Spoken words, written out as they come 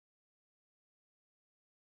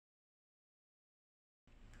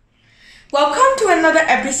Welcome to another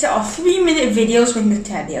episode of 3-minute videos with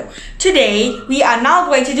Natalia. Today, we are now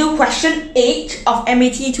going to do question 8 of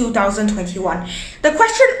MAT 2021. The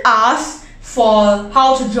question asks for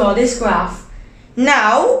how to draw this graph.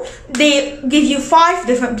 Now, they give you 5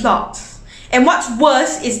 different plots. And what's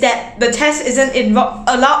worse is that the test isn't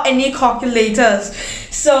allow any calculators.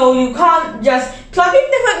 So you can't just plug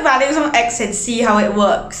in different values on X and see how it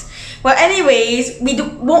works. Well, anyways, we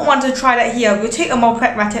won't want to try that here. We'll take a more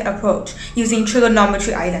pragmatic approach using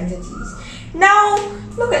trigonometric identities. Now,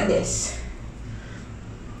 look at this.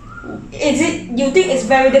 You think it's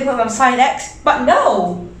very different from sine X? But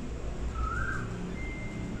no!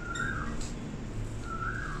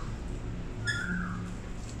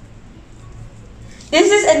 This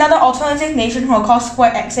is another alternative notation for cos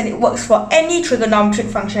squared x, and it works for any trigonometric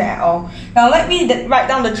function at all. Now let me write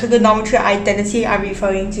down the trigonometric identity I'm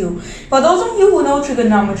referring to. For those of you who know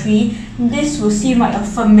trigonometry, this will seem like a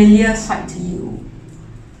familiar sight to you.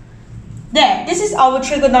 There, this is our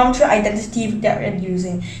trigonometric identity that we're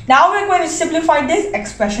using. Now we're going to simplify this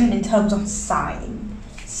expression in terms of sine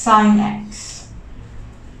x.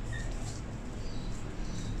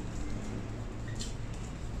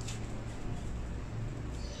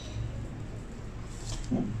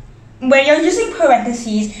 When you're using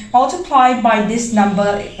parentheses, multiply by this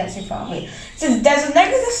number that's in front of it. Since there's a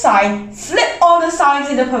negative sign, flip all the signs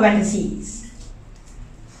in the parentheses.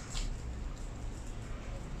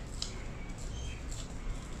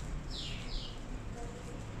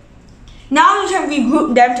 Now you can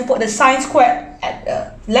regroup them to put the sine squared at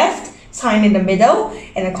the left, sine in the middle,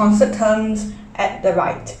 and the constant terms at the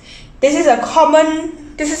right. This is a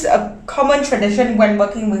common tradition when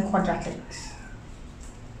working with quadratics.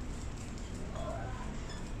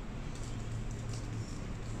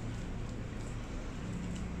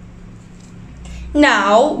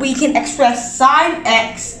 Now, we can express sine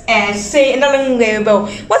x as, say, another variable.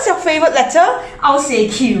 What's your favorite letter? I'll say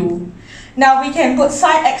Q. Now, we can put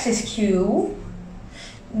sine x as Q.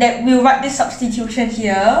 That we'll write this substitution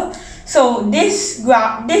here. So, this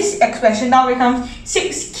expression now becomes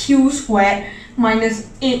 6Q squared minus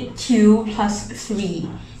 8Q plus 3.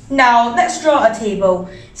 Now, let's draw a table.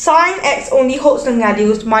 Sine x only holds the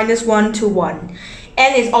values minus 1 to 1.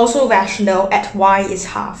 And is also rational at y is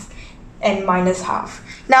half and minus half.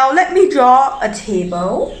 Now let me draw a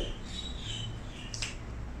table.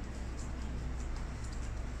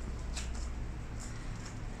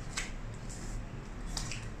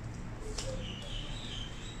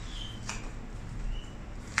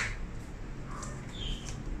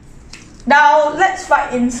 Now let's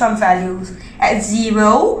write in some values. At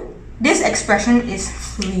 0, this expression is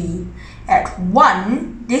 3. At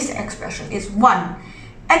 1, this expression is 1.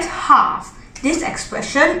 At half, this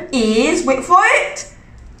expression is, wait for it,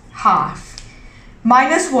 half.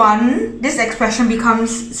 Minus 1, this expression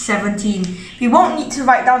becomes 17. We won't need to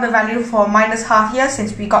write down the value for minus half here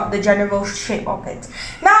since we got the general shape of it.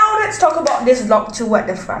 Now let's talk about this log 2 at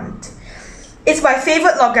the front. It's my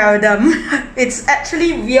favorite logarithm. It's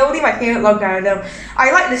actually really my favorite logarithm.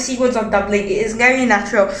 I like the sequence of doubling. It is very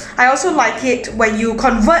natural. I also like it when you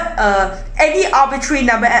convert any arbitrary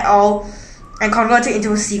number at all and convert it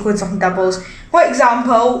into a sequence of doubles. For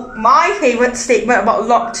example, my favorite statement about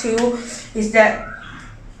log 2 is that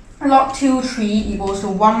log 2 3 equals to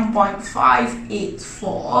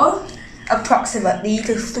 1.584 approximately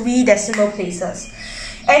to 3 decimal places.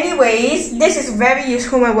 Anyways, this is very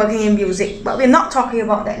useful when working in music, but we're not talking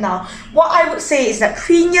about that now. What I would say is that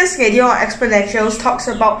previous video on exponentials talks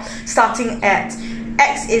about starting at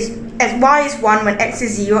y is 1 when x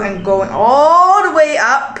is 0 and going all the way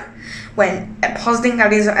up when at positive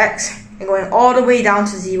values of x and going all the way down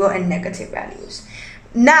to 0 and negative values.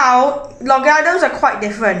 Now, logarithms are quite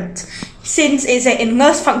different. Since it's an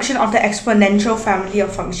inverse function of the exponential family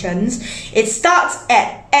of functions, it starts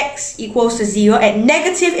at x equals to 0 at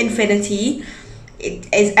negative infinity. It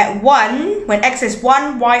is at 1 when x is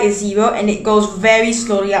 1, y is 0, and it goes very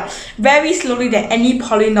slowly up. Very slowly than any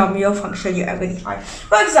polynomial function you ever define.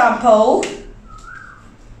 For example,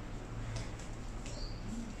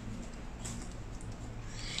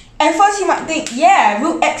 at first you might think, yeah,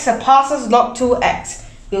 root x surpasses log 2x.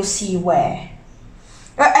 We'll see where.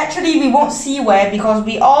 But actually we won't see where because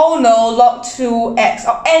we all know log 2x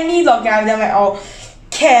or any logarithm at all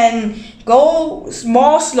can go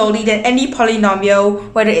more slowly than any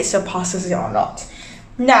polynomial, whether it surpasses it or not.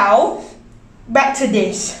 Now, back to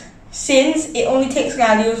this. Since it only takes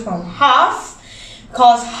values from half,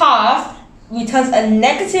 because half returns a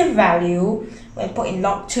negative value, when put in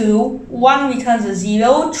log 2, 1 returns a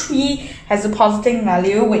 0, 3 has a positive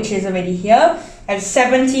value, which is already here, at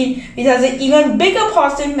 17, it has an even bigger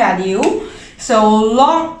positive value. So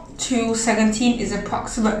log 2 17 is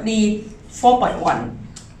approximately 4.1.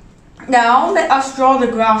 Now let us draw the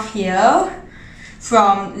graph here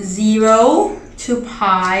from 0 to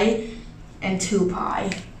pi and 2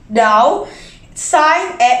 pi. Now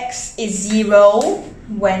sine x is 0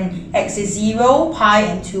 when x is 0, pi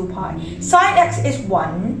and 2 pi. Sine x is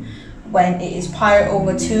 1 when it is pi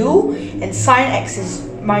over 2, and sine x is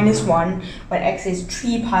minus 1 when x is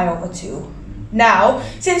 3 pi over 2. Now,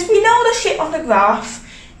 since we know the shape of the graph,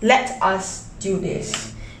 let us do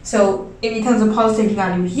this. So it returns a positive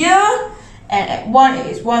value here, and at 1 it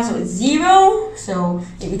is 1, so it's 0, so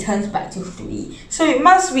it returns back to 3. So it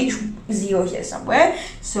must reach 0 here somewhere,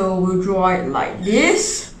 so we'll draw it like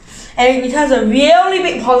this, and it returns a really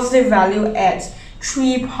big positive value at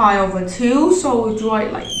 3 pi over 2, so we'll draw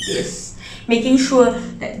it like this, making sure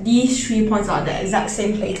that these 3 points are the exact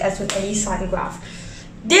same place as with any sine graph.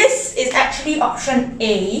 This is actually option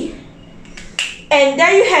A, and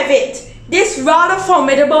there you have it. This rather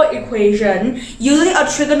formidable equation using a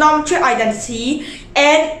trigonometric identity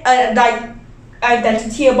and an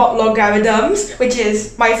identity about logarithms, which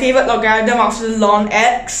is my favorite logarithm after ln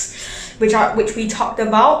x, which we talked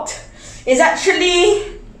about, is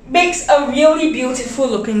actually makes a really beautiful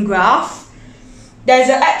looking graph. There's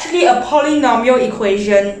actually a polynomial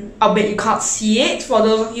equation, albeit you can't see it for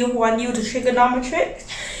those of you who are new to trigonometric.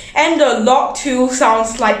 And the log 2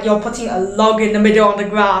 sounds like you're putting a log in the middle of the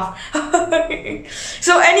graph.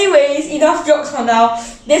 So anyways, enough jokes for now.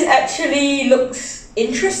 This actually looks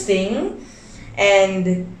interesting.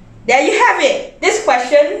 And there you have it. This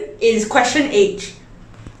question is question H.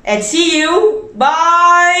 And see you.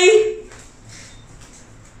 Bye.